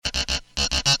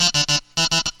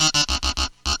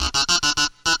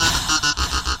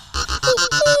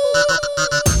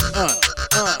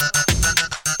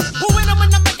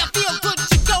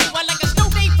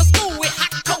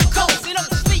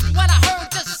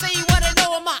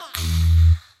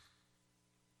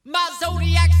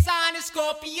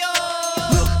Scorpio.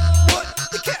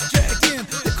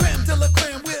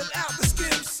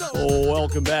 Oh,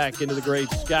 welcome back into the Great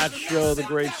Scott Show, the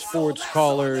Great Sports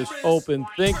Callers Open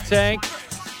Think Tank.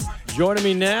 Joining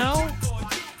me now,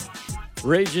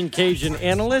 Ragin Cajun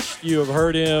analyst. You have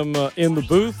heard him in the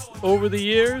booth over the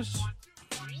years.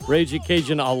 Ragin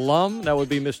Cajun alum, that would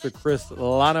be Mr. Chris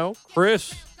Lanaux.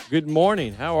 Chris, good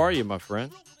morning. How are you, my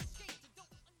friend?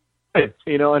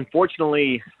 You know,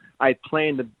 unfortunately, I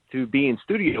planned to be in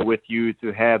studio with you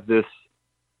to have this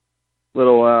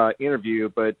little interview,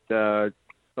 but a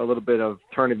little bit of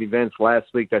turn of events last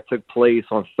week that took place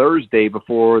on Thursday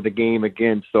before the game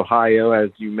against Ohio, as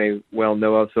you may well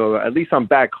know of. So at least I'm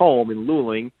back home in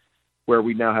Luling, where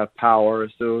we now have power.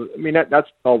 So, I mean, that's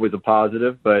always a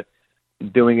positive, but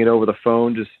doing it over the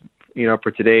phone just, you know,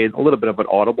 for today is a little bit of an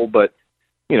audible, but,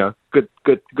 you know, good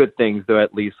things, though,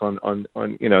 at least on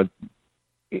you know,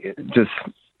 just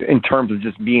in terms of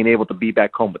just being able to be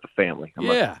back home with the family.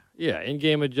 Yeah,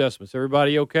 in-game adjustments.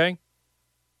 Everybody okay?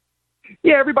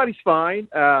 Yeah, everybody's fine.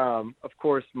 Of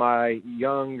course, my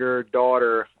younger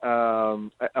daughter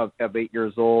of 8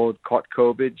 years old caught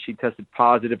COVID. She tested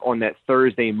positive on that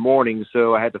Thursday morning,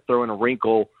 so I had to throw in a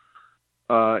wrinkle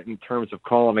in terms of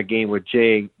calling a game with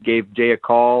Jay. Gave Jay a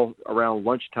call around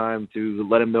lunchtime to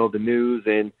let him know the news,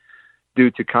 and due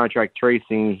to contract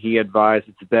tracing, he advised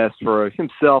it's best for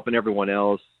himself and everyone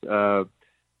else to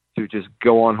just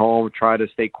go on home, try to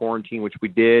stay quarantined, which we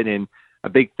did. And a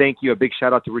big thank you, a big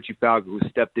shout-out to Richie Falco, who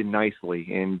stepped in nicely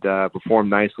and performed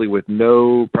nicely with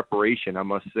no preparation, I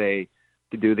must say,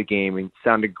 to do the game. And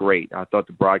sounded great. I thought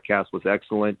the broadcast was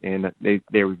excellent, and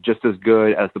they were just as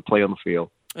good as the play on the field.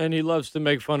 And he loves to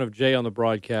make fun of Jay on the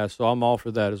broadcast, so I'm all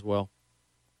for that as well.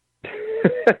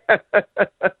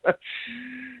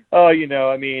 Oh, you know,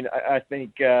 I mean, I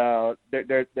think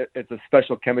it's a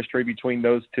special chemistry between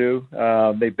those two.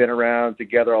 They've been around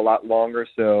together a lot longer,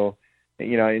 so,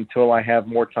 you know, until I have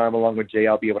more time along with Jay,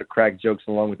 I'll be able to crack jokes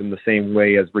along with him the same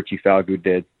way as Richie Falco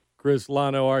did. Chris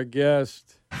Lanaux, our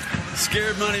guest.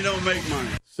 Scared money don't make money.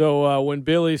 So when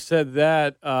Billy said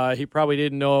that, he probably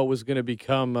didn't know it was going to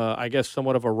become, I guess,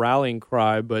 somewhat of a rallying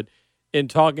cry. But in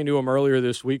talking to him earlier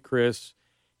this week, Chris,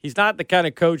 he's not the kind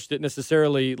of coach that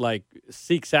necessarily, like,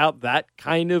 seeks out that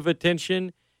kind of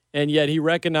attention. And yet he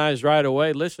recognized right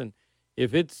away, listen,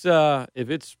 if it's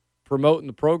promoting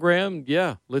the program,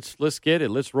 yeah, let's get it.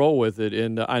 Let's roll with it.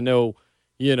 And I know,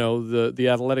 you know, the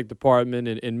athletic department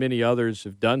and many others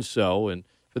have done so. And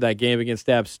for that game against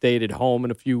App State at home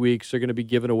in a few weeks, they're going to be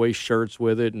giving away shirts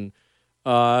with it. And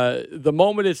the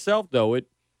moment itself, though, it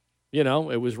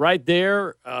was right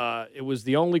there. It was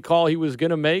the only call he was going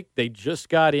to make. They just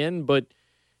got in. But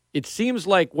it seems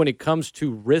like when it comes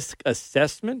to risk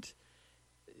assessment,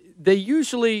 they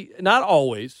usually, not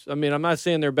always, I mean, I'm not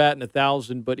saying they're batting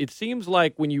 1,000, but it seems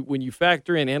like when you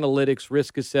factor in analytics,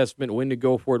 risk assessment, when to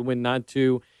go for it, when not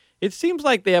to, it seems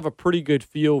like they have a pretty good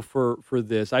feel for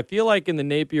this. I feel like in the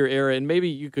Napier era, and maybe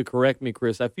you could correct me,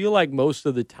 Chris, I feel like most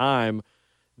of the time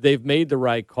they've made the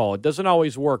right call. It doesn't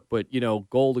always work, but, you know,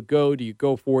 goal to go, do you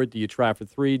go for it? Do you try for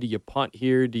 3? Do you punt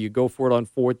here? Do you go for it on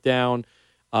 4th down?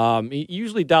 He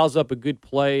usually dials up a good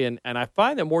play, and I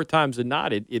find that more times than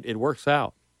not, it works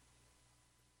out.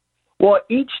 Well,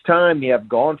 each time you have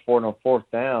gone for it on 4th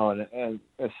down, and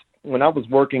when I was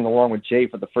working along with Jay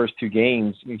for the first 2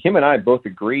 games, him and I both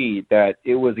agreed that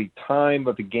it was a time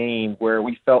of the game where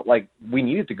we felt like we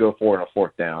needed to go for it on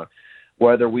 4th down,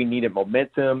 whether we needed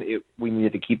momentum, we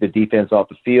needed to keep the defense off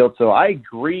the field. So I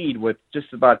agreed with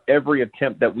just about every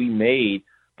attempt that we made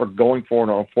for going for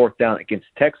it on 4th down against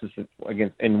Texas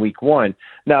in week 1.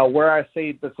 Now, where I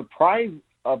say the surprise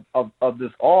of this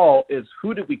all is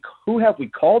who have we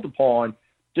called upon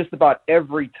just about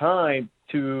every time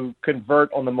to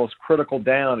convert on the most critical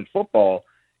down in football,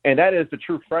 and that is the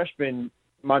true freshman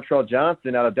Montrell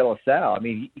Johnson out of De La Salle. I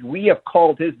mean, we have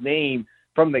called his name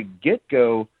from the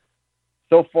get-go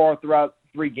so far throughout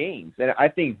 3 games, and I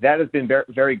think that has been very,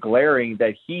 very glaring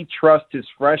that he trusts his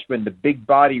freshman, the big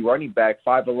body running back,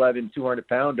 5'11",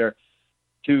 200-pounder,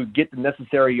 to get the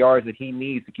necessary yards that he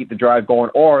needs to keep the drive going,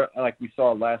 or like we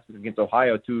saw last week against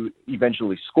Ohio, to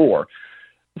eventually score.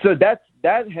 So that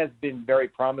has been very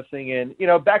promising. And, you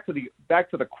know, back to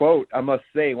the quote, I must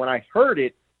say, when I heard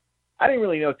it, I didn't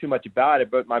really know too much about it,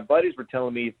 but my buddies were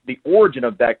telling me the origin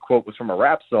of that quote was from a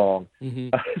rap song. Mm-hmm.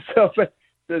 So if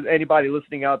there's anybody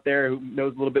listening out there who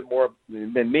knows a little bit more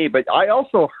than me, but I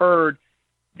also heard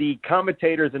the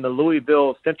commentators in the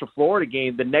Louisville Central Florida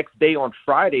game the next day on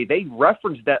Friday, they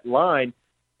referenced that line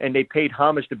and they paid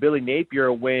homage to Billy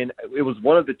Napier when it was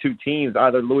one of the 2 teams,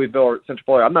 either Louisville or Central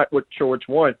Florida. I'm not sure which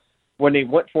one, when they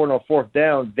went for it on fourth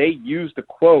down, they used the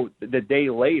quote the day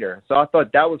later. So I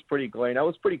thought that was pretty glaring. That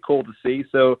was pretty cool to see.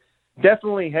 So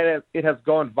definitely it has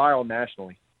gone viral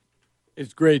nationally.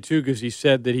 It's great, too, because he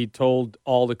said that he told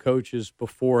all the coaches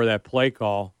before that play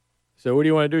call. So what do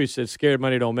you want to do? He said, scared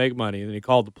money don't make money. And then he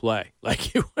called the play. Like,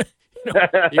 he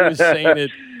was saying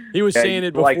it. He was saying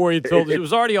it before he told us. It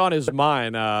was already on his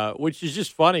mind, which is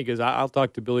just funny because I'll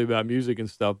talk to Billy about music and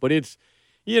stuff. But it's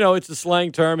a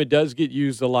slang term. It does get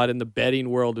used a lot in the betting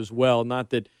world as well. Not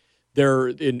that they're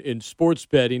in sports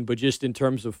betting, but just in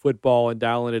terms of football and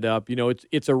dialing it up.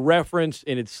 It's a reference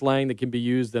and it's slang that can be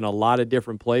used in a lot of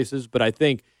different places. But I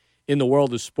think in the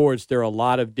world of sports, there are a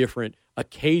lot of different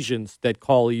occasions that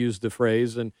Call used the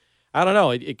phrase. And I don't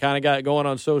know, it kind of got going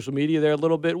on social media there a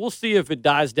little bit. We'll see if it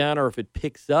dies down or if it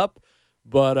picks up.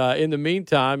 But in the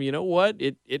meantime, you know what?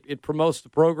 It promotes the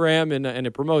program and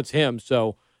it promotes him.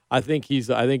 So I think he's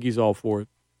all for it.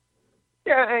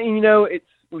 Yeah, and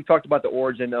we talked about the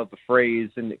origin of the phrase,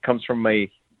 and it comes from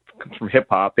hip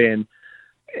hop. And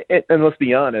let's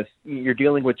be honest, you're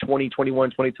dealing with 20,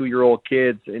 21, 22-year-old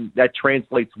kids, and that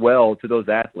translates well to those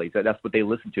athletes. That's what they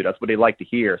listen to. That's what they like to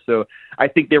hear. So I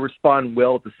think they respond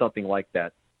well to something like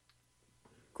that.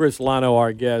 Chris Lanaux,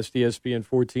 our guest, ESPN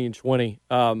 1420.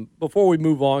 Before we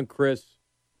move on, Chris,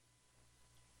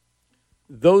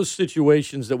 those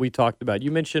situations that we talked about,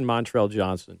 you mentioned Montrell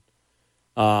Johnson.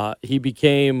 He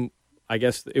became, I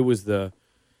guess it was the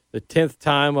 10th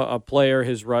time a player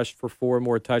has rushed for 4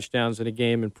 more touchdowns in a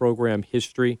game in program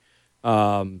history.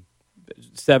 7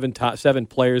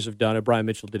 players have done it. Brian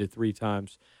Mitchell did it 3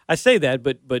 times. I say that,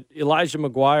 but Elijah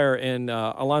McGuire and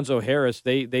Alonzo Harris,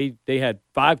 they had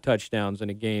 5 touchdowns in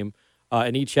a game,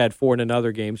 and each had 4 in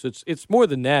another game. So it's more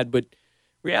than that. But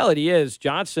reality is,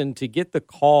 Johnson, to get the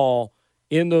call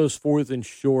in those 4th and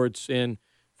shorts, and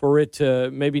for it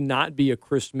to maybe not be a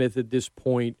Chris Smith at this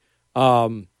point,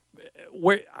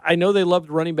 where I know they loved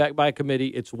running back by committee.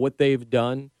 It's what they've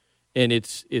done, and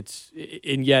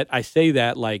and yet I say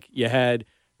that like you had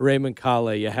Raymond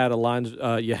Kale, you had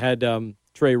Alonzo, you had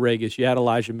Trey Regis, you had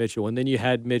Elijah Mitchell, and then you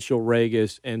had Mitchell,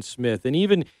 Regis, and Smith. And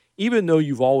even though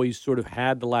you've always sort of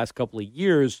had the last couple of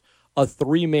years a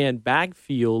 3-man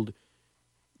backfield,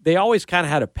 they always kind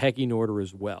of had a pecking order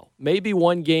as well. Maybe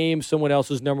one game someone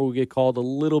else's number would get called a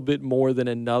little bit more than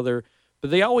another,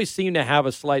 but they always seem to have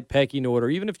a slight pecking order.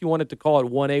 Even if you wanted to call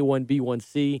it 1A, 1B,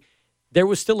 1C, there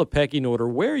was still a pecking order.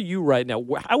 Where are you right now?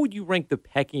 How would you rank the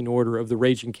pecking order of the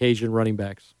Ragin Cajun running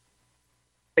backs?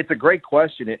 It's a great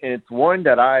question, and it's one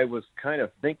that I was kind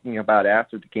of thinking about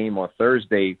after the game on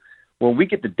Thursday. When we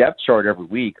get the depth chart every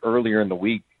week, earlier in the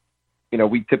week,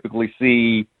 we typically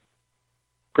see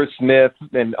Chris Smith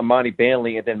and Amani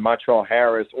Banley and then Montrell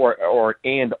Harris or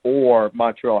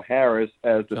Montrell Harris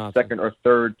as the Johnson. 2nd or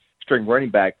 3rd string running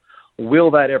back.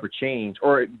 Will that ever change?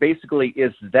 Or basically,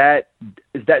 is that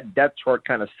depth chart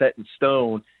kind of set in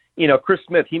stone? Chris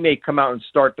Smith, he may come out and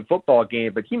start the football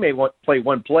game, but he may play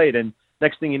one play, and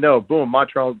next thing you know, boom,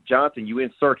 Montrell Johnson, you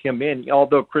insert him in.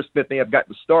 Although Chris Smith may have gotten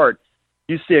the start,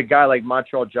 you see a guy like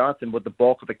Montrell Johnson with the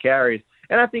bulk of the carries.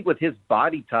 And I think with his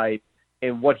body type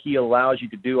and what he allows you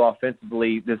to do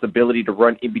offensively, this ability to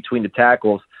run in between the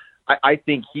tackles, I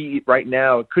think he right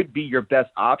now could be your best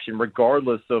option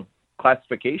regardless of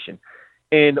classification.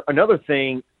 And another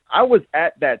thing, I was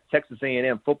at that Texas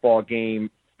A&M football game.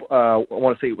 I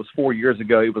want to say it was 4 years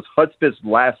ago. It was Hudspeth's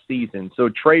last season. So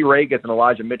Trey Regis and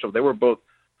Elijah Mitchell, they were both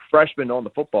freshmen on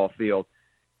the football field.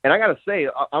 And I got to say,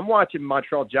 I'm watching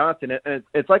Montrell Johnson, and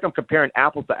it's like I'm comparing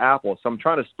apples to apples. So I'm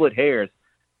trying to split hairs.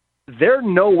 They're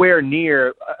nowhere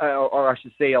near, or I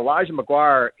should say, Elijah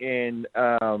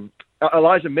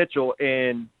Mitchell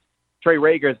and Trey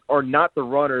Regis are not the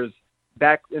runners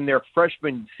back in their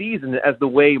freshman season as the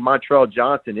way Montrell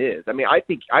Johnson is. I mean, I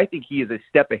think he is a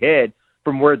step ahead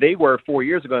from where they were 4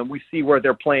 years ago, and we see where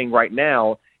they're playing right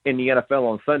now in the NFL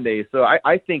on Sundays. So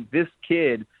I think this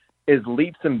kid is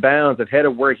leaps and bounds ahead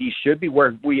of where he should be,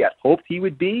 where we had hoped he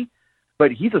would be.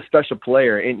 But he's a special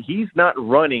player, and he's not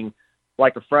running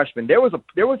like a freshman. There was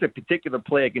a particular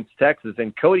play against Texas,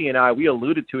 and Cody and I, we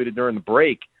alluded to it during the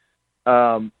break,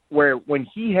 where when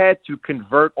he had to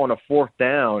convert on a 4th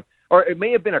down, or it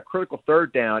may have been a critical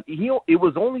 3rd down, it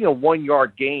was only a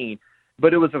 1-yard gain,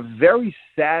 but it was a very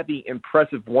savvy,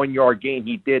 impressive 1-yard gain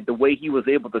he did, the way he was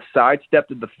able to sidestep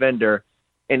the defender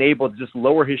and able to just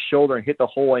lower his shoulder and hit the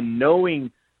hole, and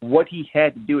knowing what he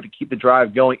had to do to keep the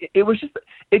drive going.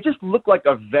 It just looked like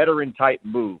a veteran-type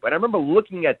move. And I remember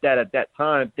looking at that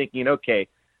time thinking, okay,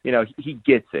 he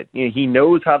gets it. He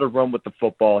knows how to run with the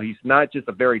football. He's not just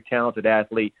a very talented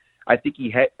athlete. I think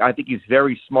he's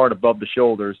very smart above the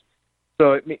shoulders.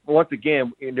 So, once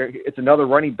again, it's another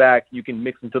running back you can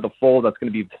mix into the fold that's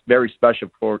going to be very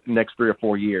special for the next 3 or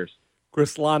 4 years.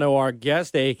 Chris Lanaux, our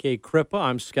guest, a.k.a. Crippa.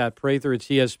 I'm Scott Prather. It's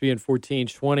ESPN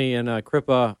 1420. And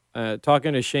Crippa,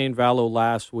 talking to Shane Vallow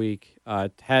last week,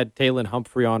 had Taylon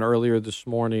Humphrey on earlier this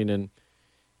morning, and,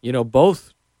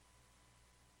 both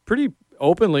pretty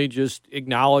openly just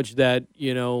acknowledged that,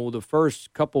 the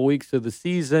first couple weeks of the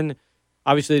season,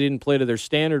 obviously they didn't play to their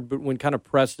standard, but when kind of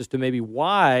pressed as to maybe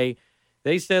why,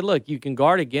 they said, look, you can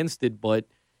guard against it, but,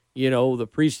 the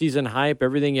preseason hype,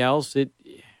 everything else,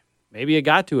 maybe it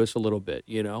got to us a little bit,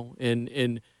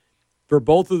 and for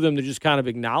both of them to just kind of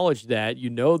acknowledge that,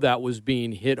 that was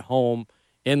being hit home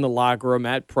in the locker room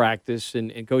at practice,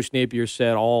 and Coach Napier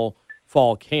said all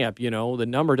fall camp, the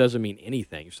number doesn't mean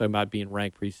anything. He's talking about being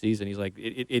ranked preseason. He's like,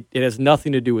 it has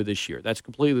nothing to do with this year. That's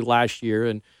completely last year,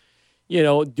 and,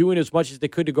 doing as much as they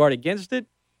could to guard against it,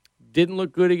 didn't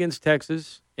look good against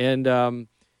Texas, and,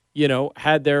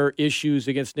 had their issues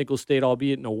against Nicholls State,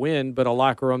 albeit in a win, but a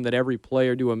locker room that every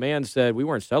player to a man said, we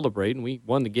weren't celebrating. We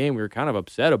won the game. We were kind of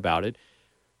upset about it.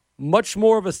 Much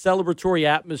more of a celebratory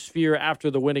atmosphere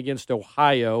after the win against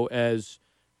Ohio, as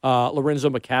Lorenzo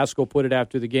McCaskill put it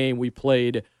after the game. We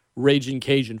played Ragin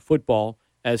Cajun football,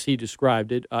 as he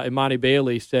described it. Imani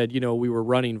Bailey said, we were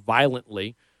running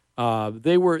violently.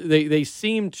 They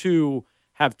seemed to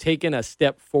have taken a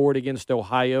step forward against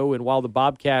Ohio, and while the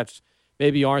Bobcats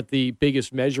maybe aren't the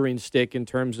biggest measuring stick in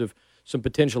terms of some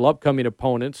potential upcoming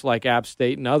opponents like App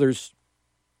State and others,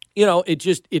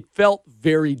 it felt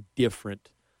very different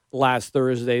last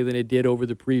Thursday than it did over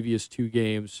the previous two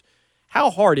games. How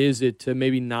hard is it to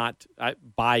maybe not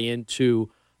buy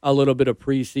into a little bit of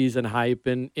preseason hype,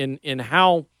 and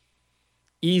how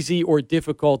easy or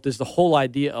difficult is the whole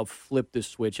idea of flip the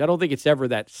switch? I don't think it's ever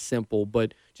that simple,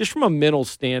 but just from a mental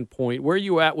standpoint, where are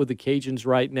you at with the Cajuns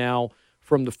right now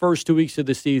from the first 2 weeks of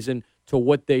the season to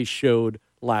what they showed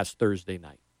last Thursday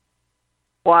night?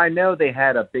 Well, I know they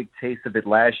had a big taste of it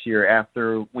last year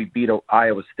after we beat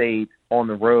Iowa State on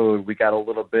the road. We got a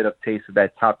little bit of taste of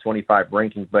that top 25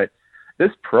 rankings, but this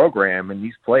program and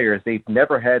these players, they've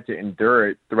never had to endure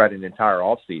it throughout an entire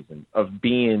offseason of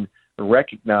being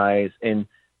recognized and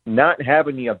not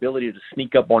having the ability to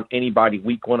sneak up on anybody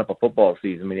week one of a football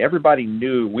season. I mean, everybody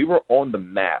knew we were on the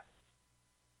map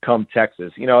come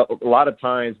Texas. A lot of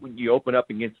times when you open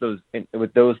up against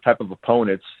with those type of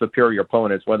opponents, superior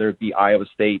opponents, whether it be Iowa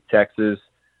State, Texas,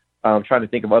 I'm trying to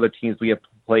think of other teams we have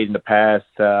played in the past.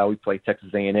 We played Texas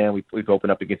A&M. We've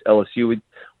opened up against LSU.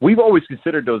 We've always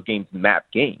considered those games map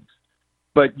games.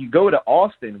 But you go to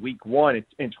Austin week one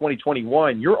in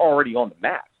 2021, you're already on the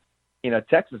map.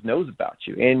 Texas knows about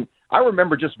you. And I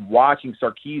remember just watching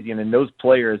Sarkisian and those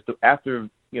players after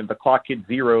the clock hit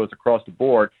zeros across the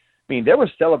board. I mean, they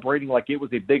were celebrating like it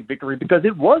was a big victory because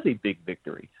it was a big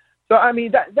victory. So, I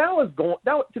mean,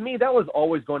 to me, that was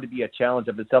always going to be a challenge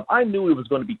of itself. I knew it was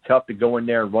going to be tough to go in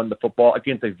there and run the football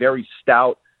against a very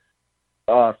stout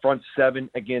front seven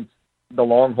against the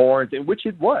Longhorns, in which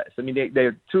it was. I mean,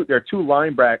 their two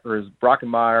linebackers,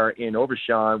 Brockenmeyer and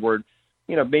Overshawn, were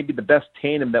maybe the best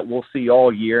tandem that we'll see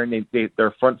all year, and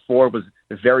their front four was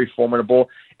very formidable.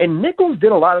 And Nicholls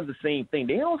did a lot of the same thing.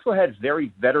 They also had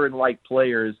very veteran-like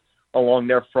players along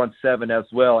their front seven as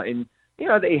well. And,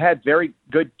 they had very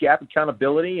good gap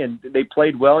accountability, and they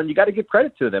played well, and you got to give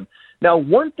credit to them. Now,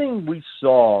 one thing we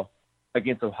saw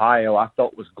against Ohio I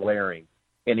felt was glaring,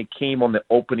 and it came on the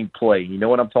opening play. You know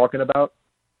what I'm talking about?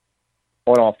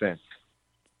 On offense.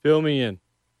 Fill me in.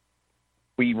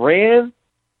 We ran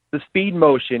the speed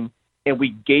motion, and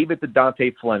we gave it to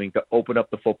Dante Fleming to open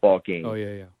up the football game. Oh,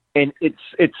 yeah. And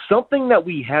it's something that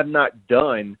we have not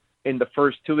done in the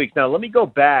first 2 weeks. Now, let me go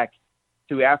back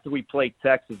to after we played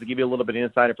Texas to give you a little bit of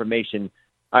inside information.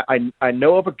 I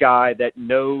know of a guy that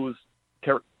knows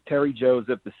Terry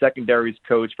Joseph, the secondaries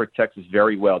coach for Texas,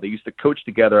 very well. They used to coach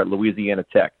together at Louisiana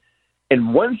Tech.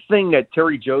 And one thing that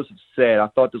Terry Joseph said, I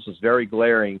thought this was very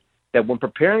glaring, that when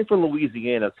preparing for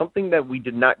Louisiana, something that we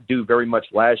did not do very much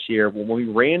last year, when we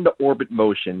ran the orbit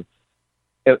motion,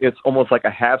 it's almost like a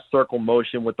half-circle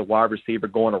motion with the wide receiver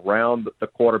going around the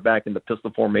quarterback in the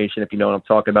pistol formation, if you know what I'm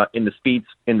talking about, in the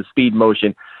speed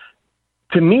motion.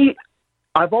 To me,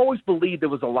 I've always believed there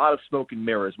was a lot of smoke and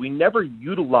mirrors. We never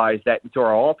utilized that into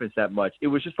our offense that much. It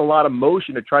was just a lot of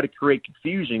motion to try to create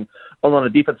confusion on the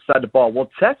defensive side of the ball. Well,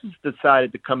 Texas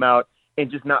decided to come out and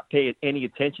just not pay any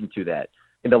attention to that.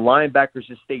 And the linebackers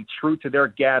just stayed true to their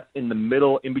gaps in the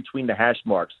middle, in between the hash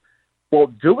marks. Well,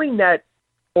 doing that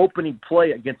opening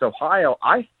play against Ohio,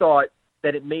 I thought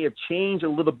that it may have changed a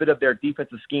little bit of their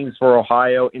defensive schemes for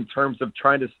Ohio in terms of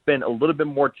trying to spend a little bit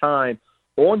more time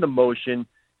on the motion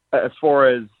as far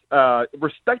as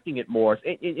respecting it more.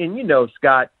 And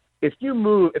Scott, if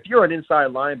you're an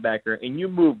inside linebacker and you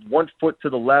move 1 foot to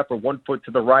the left or 1 foot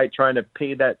to the right, trying to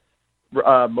pay that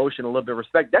motion a little bit of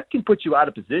respect, that can put you out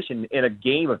of position in a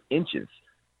game of inches.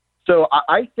 So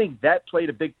I think that played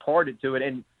a big part into it.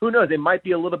 And who knows, it might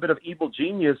be a little bit of evil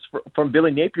genius from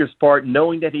Billy Napier's part,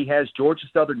 knowing that he has Georgia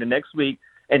Southern the next week.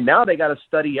 And now they got to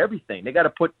study everything. They got to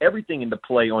put everything into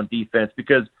play on defense,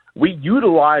 because we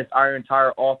utilized our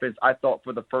entire offense, I thought,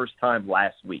 for the first time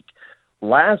last week.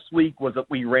 Last week was that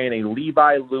we ran a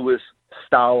Levi Lewis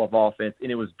style of offense,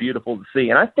 and it was beautiful to see.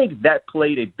 And I think that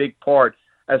played a big part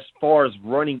as far as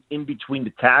running in between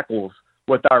the tackles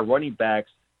with our running backs,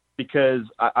 because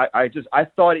I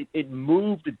thought it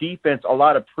moved the defense a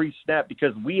lot of pre-snap,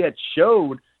 because we had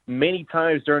showed many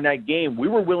times during that game we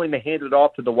were willing to hand it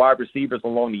off to the wide receivers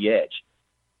along the edge.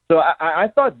 So I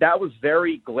thought that was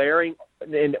very glaring,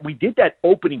 and we did that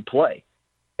opening play.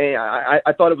 And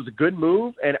I thought it was a good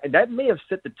move, and that may have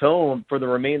set the tone for the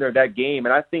remainder of that game,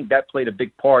 and I think that played a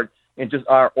big part in just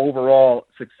our overall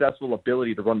successful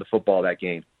ability to run the football that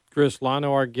game. Chris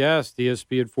Lanaux, our guest,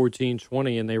 ESP at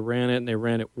 1420, and they ran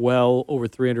it well, over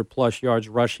 300-plus yards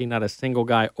rushing, not a single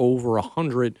guy over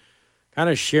 100, kind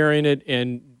of sharing it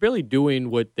and really doing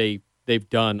what they've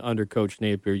done under Coach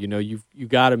Napier. You know, you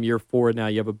got him year 4 now.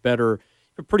 You have a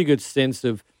pretty good sense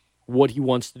of what he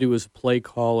wants to do as a play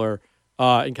caller,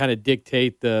 and kind of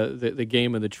dictate the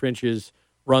game in the trenches,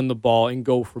 run the ball, and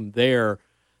go from there.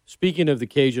 Speaking of the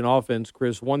Cajun offense,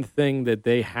 Chris, one thing that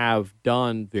they have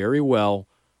done very well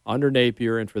under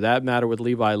Napier, and for that matter with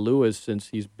Levi Lewis since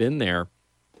he's been there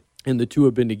and the two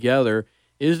have been together,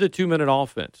 is the 2-minute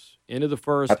offense. Into the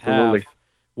first half,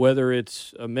 whether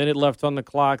it's a minute left on the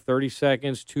clock, 30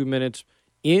 seconds, 2 minutes,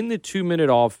 in the 2-minute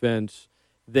offense,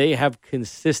 they have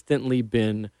consistently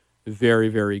been very,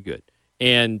 very good.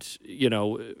 And,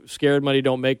 scared money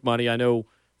don't make money. I know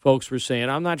folks were saying,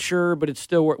 I'm not sure, but it's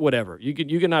still whatever. You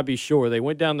cannot be sure. They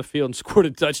went down the field and scored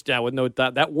a touchdown with no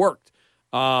thought. That worked.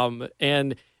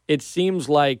 And it seems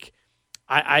like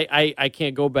I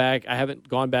can't go back. I haven't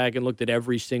gone back and looked at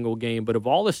every single game. But of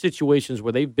all the situations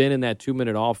where they've been in that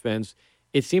 2-minute offense,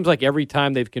 it seems like every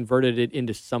time they've converted it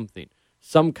into something,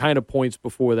 some kind of points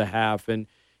before the half. And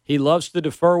he loves to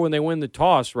defer when they win the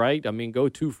toss, right? I mean, go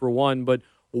 2 for 1. But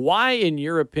why, in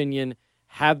your opinion,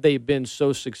 have they been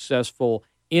so successful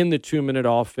in the 2-minute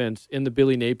offense in the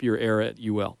Billy Napier era at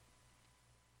UL?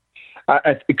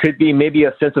 It could be maybe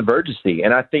a sense of urgency,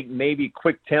 and I think maybe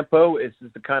quick tempo is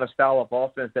the kind of style of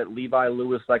offense that Levi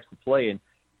Lewis likes to play. And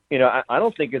I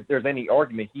don't think there's any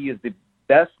argument he is the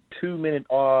best 2-minute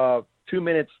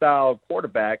style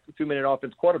quarterback, 2-minute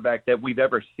offense quarterback that we've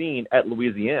ever seen at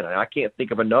Louisiana. And I can't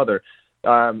think of another.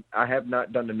 I have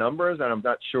not done the numbers, and I'm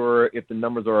not sure if the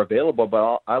numbers are available,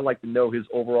 but I'd like to know his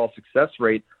overall success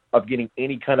rate of getting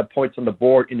any kind of points on the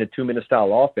board in the 2-minute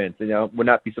style offense. Would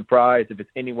not be surprised if it's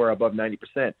anywhere above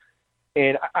 90%.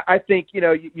 And I think,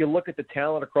 you look at the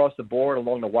talent across the board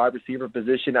along the wide receiver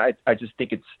position. I just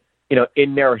think it's,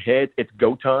 in their heads, it's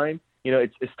go time.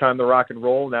 It's time to rock and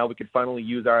roll. Now we can finally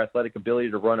use our athletic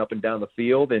ability to run up and down the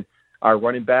field. And our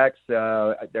running backs,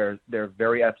 they're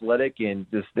very athletic, and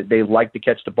they like to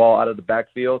catch the ball out of the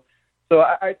backfield. So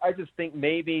I just think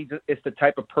maybe it's the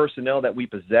type of personnel that we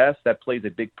possess that plays a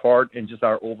big part in just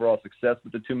our overall success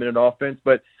with the 2-minute offense.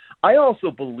 But I also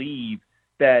believe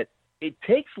that it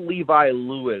takes Levi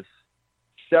Lewis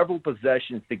several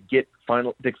possessions to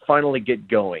finally get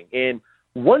going. And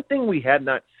one thing we had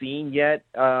not seen yet,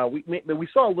 we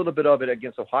saw a little bit of it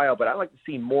against Ohio, but I'd like to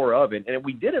see more of it. And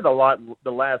we did it a lot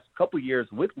the last couple years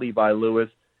with Levi Lewis,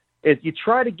 is you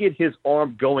try to get his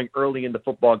arm going early in the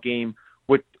football game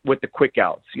with the quick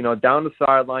outs. Down the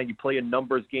sideline, you play a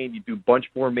numbers game, you do bunch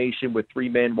formation with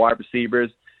 3-man wide receivers,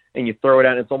 and you throw it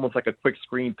out. It's almost like a quick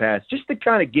screen pass just to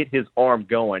kind of get his arm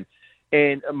going.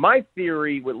 And my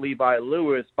theory with Levi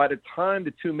Lewis, by the time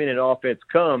the 2-minute offense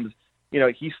comes,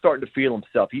 he's starting to feel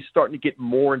himself. He's starting to get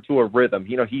more into a rhythm.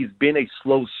 He's been a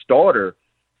slow starter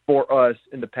for us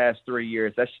in the past 3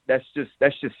 years. That's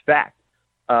just fact.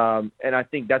 And I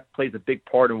think that plays a big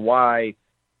part in why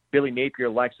Billy Napier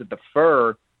likes to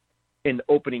defer in the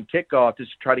opening kickoff to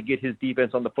try to get his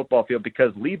defense on the football field,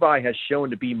 because Levi has shown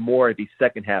to be more of a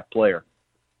second-half player.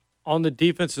 On the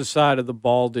defensive side of the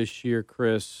ball this year,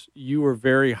 Chris, you were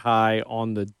very high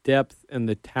on the depth and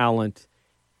the talent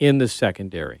in the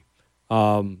secondary.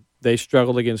 They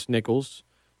struggled against Nichols.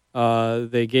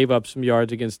 They gave up some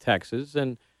yards against Texas,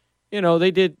 and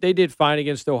they did fine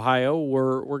against Ohio.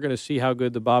 We're going to see how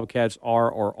good the Bobcats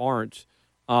are or aren't.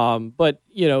 But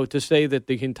to say that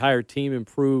the entire team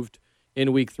improved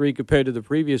in week 3 compared to the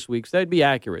previous weeks, that'd be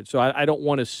accurate. So I don't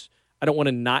want to I don't want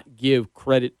to not give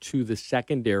credit to the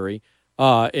secondary,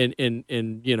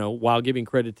 and while giving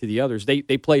credit to the others. They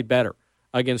played better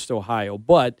against Ohio,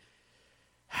 but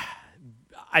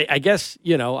I guess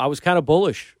I was kind of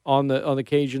bullish on the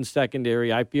Cajun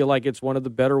secondary. I feel like it's one of the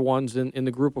better ones in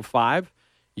the group of five.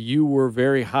 You were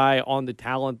very high on the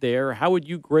talent there. How would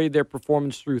you grade their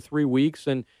performance through 3 weeks?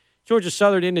 And Georgia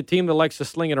Southern isn't a team that likes to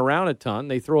sling it around a ton.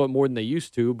 They throw it more than they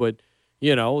used to, but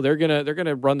they're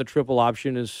gonna run the triple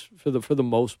option as for the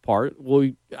most part. Well,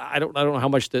 I don't know how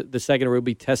much the secondary will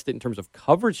be tested in terms of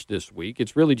coverage this week.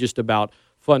 It's really just about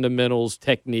fundamentals,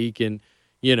 technique, and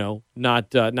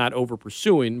not over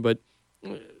pursuing. But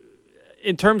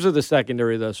in terms of the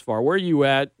secondary thus far, where are you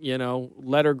at?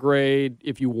 Letter grade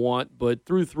if you want, but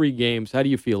through 3 games, how do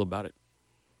you feel about it?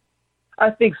 I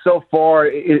think so far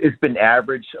it's been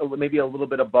average, maybe a little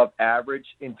bit above average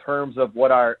in terms of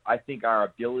what I think our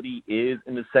ability is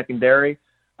in the secondary.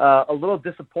 A little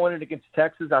disappointed against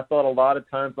Texas. I thought a lot of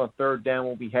times on third down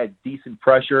when we had decent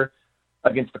pressure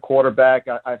against the quarterback,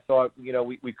 I thought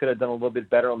we could have done a little bit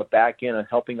better on the back end of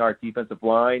helping our defensive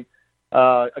line.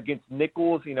 Against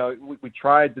Nichols, we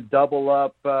tried to double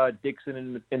up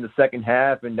Dixon in the second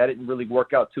half, and that didn't really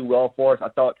work out too well for us. I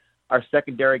thought our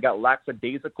secondary got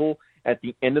lackadaisical at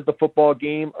the end of the football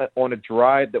game on a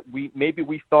drive that we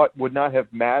thought would not have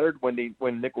mattered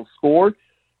when Nichols scored.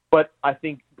 But I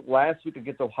think last week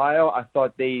against Ohio, I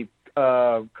thought they've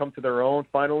come to their own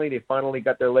finally. They finally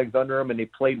got their legs under them, and they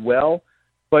played well.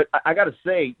 But I got to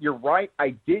say, you're right.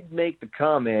 I did make the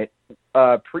comment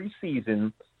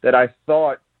preseason that I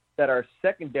thought that our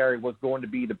secondary was going to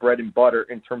be the bread and butter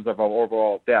in terms of our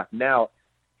overall depth. Now,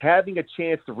 having a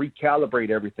chance to recalibrate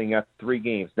everything after 3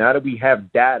 games, now that we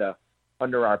have data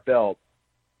under our belt,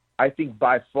 I think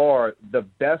by far the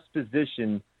best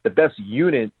position, the best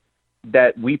unit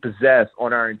that we possess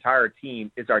on our entire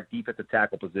team is our defensive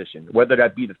tackle position, whether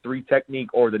that be the 3 technique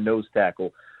or the nose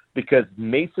tackle, because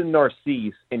Mason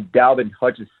Narcisse and Dalvin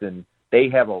Hutchinson, they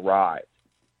have arrived.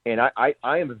 And I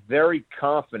am very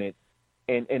confident,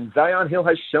 and Zion Hill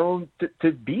has shown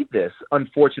to be this,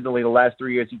 unfortunately, the last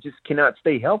 3 years. He just cannot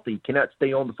stay healthy, cannot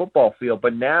stay on the football field.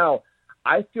 But now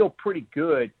I feel pretty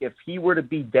good if he were to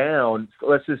be down. So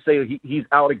let's just say he's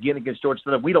out again against Georgia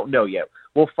Southern. We don't know yet.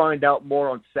 We'll find out more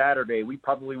on Saturday. We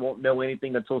probably won't know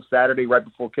anything until Saturday right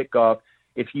before kickoff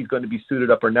if he's going to be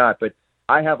suited up or not. But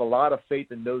I have a lot of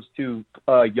faith in those 2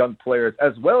 young players,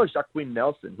 as well as Jaquin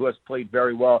Nelson, who has played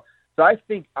very well. So I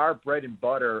think our bread and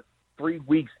butter 3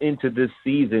 weeks into this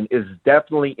season is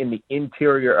definitely in the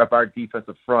interior of our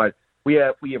defensive front. We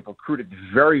have recruited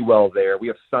very well there. We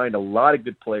have signed a lot of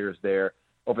good players there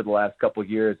over the last couple of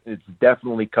years. It's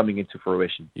definitely coming into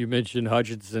fruition. You mentioned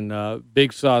Hutchinson,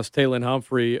 Big Sauce, Taylon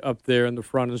Humphrey up there in the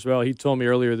front as well. He told me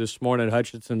earlier this morning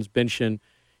Hutchinson's benching,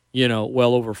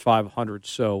 well over 500.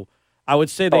 So I would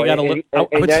say they got a little.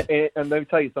 And let me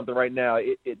tell you something right now.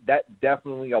 That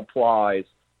definitely applies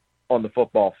on the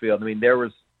football field. I mean, there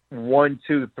was 1,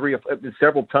 2, 3,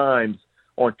 several times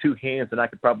on 2 hands, and I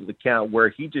could probably count, where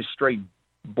he just straight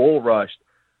bull rushed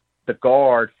the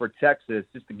guard for Texas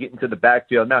just to get into the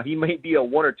backfield. Now, he may be a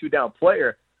 1 or 2 down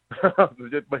player, but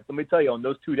let me tell you, on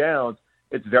those 2 downs,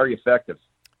 it's very effective.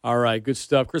 All right, good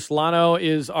stuff. Chris Lanaux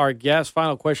is our guest.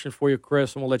 Final question for you,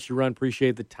 Chris, and we'll let you run.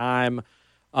 Appreciate the time.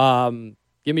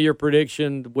 Give me your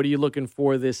prediction. What are you looking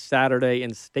for this Saturday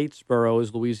in Statesboro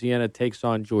as Louisiana takes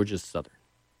on Georgia Southern?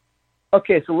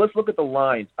 Okay, so let's look at the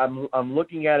lines. I'm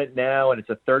looking at it now, and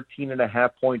it's a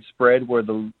 13.5-point spread where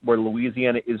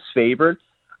Louisiana is favored.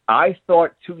 I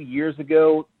thought 2 years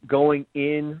ago, going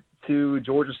into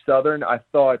Georgia Southern, I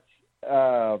thought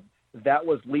that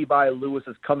was Levi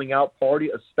Lewis's coming out party,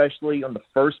 especially on the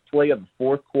first play of the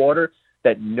fourth quarter,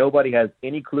 that nobody has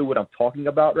any clue what I'm talking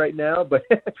about right now.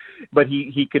 But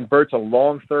he converts a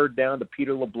long third down to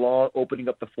Peter LeBlanc, opening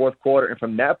up the fourth quarter. And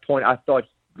from that point, I thought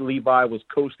Levi was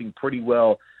coasting pretty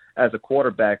well as a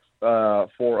quarterback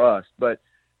for us. But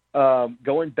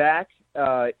going back,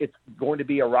 it's going to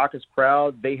be a raucous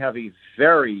crowd. They have a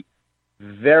very,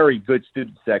 very good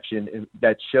student section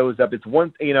that shows up. It's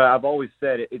one, I've always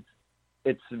said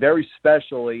it's very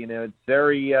special. It's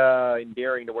very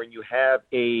endearing to when you have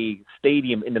a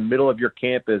stadium in the middle of your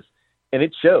campus, and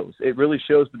it shows. It really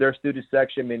shows with their student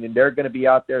section, and they're going to be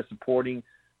out there supporting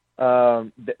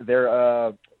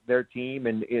their team,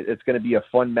 and it's going to be a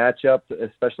fun matchup,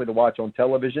 especially to watch on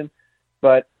television.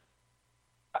 But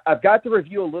I've got to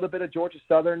review a little bit of Georgia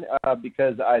Southern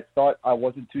because I thought I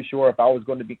wasn't too sure if I was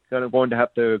going to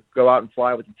have to go out and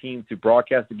fly with the team to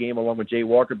broadcast the game along with Jay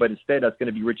Walker, but instead that's going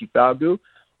to be Richie Falgout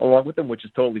along with them, which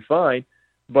is totally fine.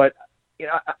 But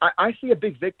I see a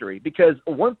big victory because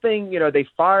one thing, they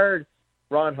fired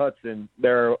Ron Hudson,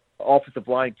 their offensive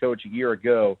line coach, a year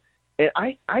ago. And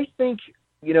I think,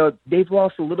 they've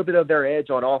lost a little bit of their edge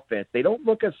on offense. They don't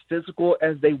look as physical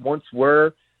as they once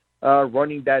were,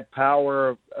 running that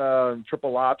power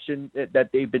triple option that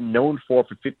they've been known for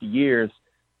 50 years.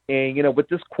 And, with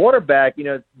this quarterback,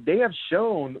 they have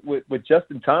shown with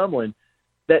Justin Tomlin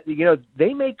that,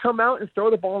 they may come out and throw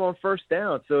the ball on first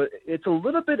down. So it's a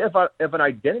little bit of an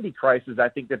identity crisis, I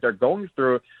think, that they're going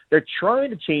through. They're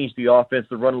trying to change the offense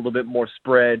to run a little bit more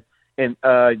spread and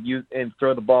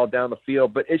throw the ball down the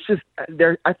field. But it's just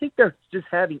I think they're just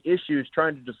having issues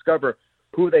trying to discover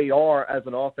who they are as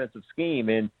an offensive scheme.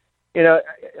 And,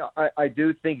 I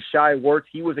do think Shai Werts,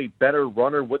 he was a better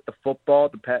runner with the football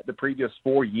the previous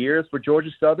 4 years for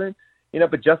Georgia Southern.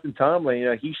 But Justin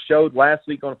Tomlin, he showed last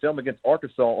week on film against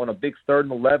Arkansas on a big 3rd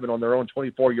and 11 on their own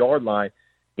 24-yard line.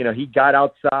 He got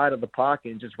outside of the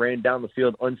pocket and just ran down the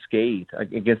field unscathed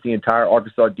against the entire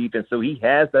Arkansas defense. So he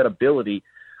has that ability.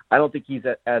 I don't think he's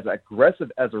as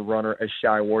aggressive as a runner as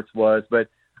Shai Werts was, but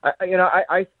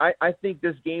I think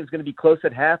this game's going to be close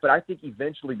at half. But I think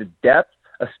eventually the depth,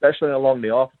 especially along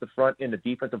the offensive front and the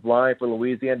defensive line for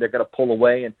Louisiana, they're going to pull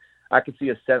away, and I can see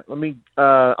a set. I'm going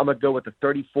to go with the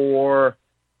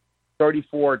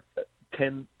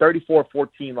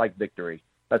 34-14 like victory.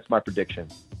 That's my prediction.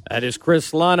 That is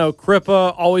Chris Lanaux.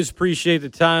 Crippa, always appreciate the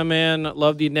time, man.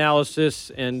 Love the analysis,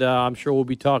 and I'm sure we'll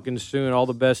be talking soon. All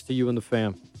the best to you and the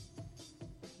fam.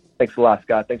 Thanks a lot,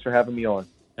 Scott. Thanks for having me on.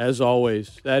 As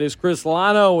always, that is Chris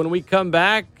Lanaux. When we come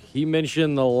back, he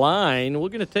mentioned the line. We're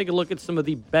going to take a look at some of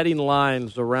the betting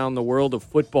lines around the world of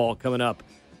football coming up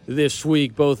this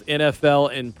week, both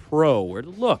NFL and pro. Where to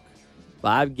look?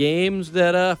 5 games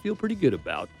that I feel pretty good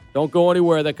about. Don't go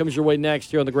anywhere. That comes your way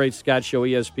next here on The Great Scott Show,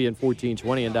 ESPN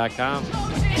 1420 and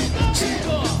 .com.